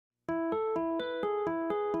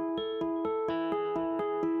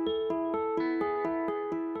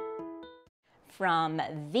From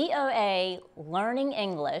VOA Learning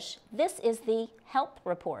English, this is the Health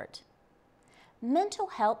Report. Mental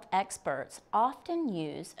health experts often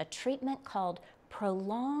use a treatment called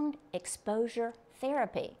prolonged exposure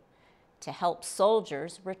therapy to help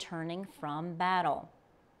soldiers returning from battle.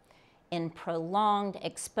 In prolonged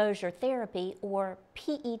exposure therapy, or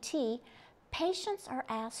PET, patients are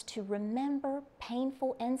asked to remember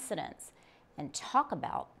painful incidents and talk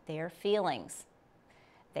about their feelings.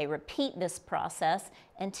 They repeat this process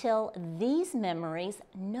until these memories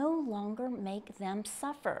no longer make them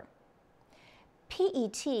suffer.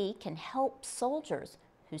 PET can help soldiers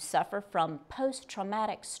who suffer from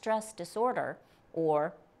post-traumatic stress disorder,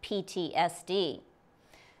 or PTSD.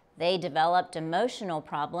 They developed emotional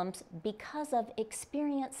problems because of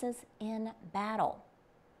experiences in battle.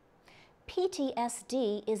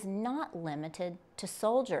 PTSD is not limited to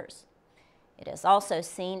soldiers. It is also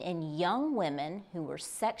seen in young women who were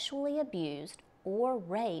sexually abused or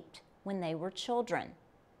raped when they were children.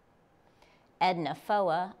 Edna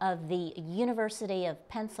Foa of the University of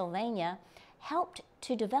Pennsylvania helped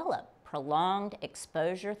to develop prolonged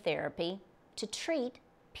exposure therapy to treat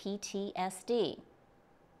PTSD.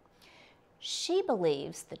 She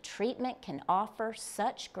believes the treatment can offer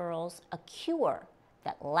such girls a cure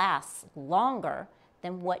that lasts longer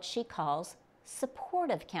than what she calls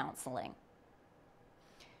supportive counseling.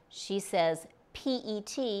 She says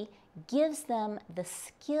PET gives them the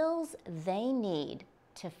skills they need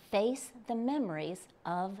to face the memories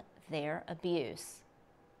of their abuse.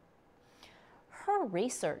 Her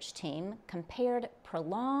research team compared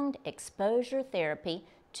prolonged exposure therapy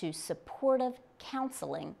to supportive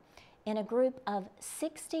counseling in a group of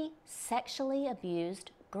 60 sexually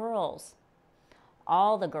abused girls.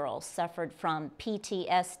 All the girls suffered from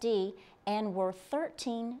PTSD and were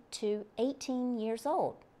 13 to 18 years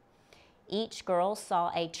old. Each girl saw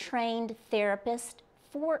a trained therapist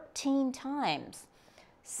 14 times.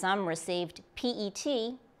 Some received PET,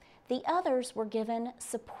 the others were given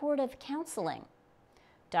supportive counseling.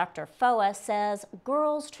 Dr. Foa says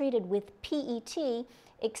girls treated with PET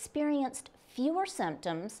experienced fewer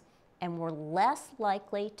symptoms and were less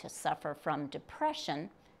likely to suffer from depression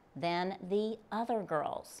than the other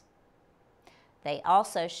girls. They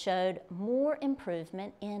also showed more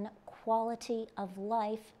improvement in quality of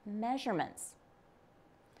life measurements.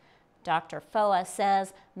 Dr. Foa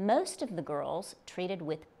says most of the girls treated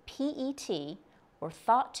with PET were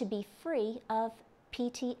thought to be free of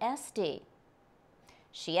PTSD.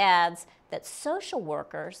 She adds that social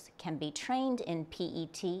workers can be trained in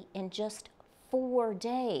PET in just 4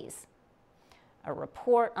 days. A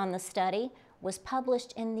report on the study was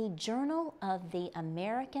published in the Journal of the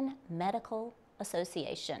American Medical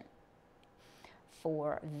Association.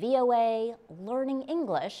 For VOA Learning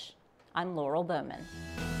English, I'm Laurel Bowman.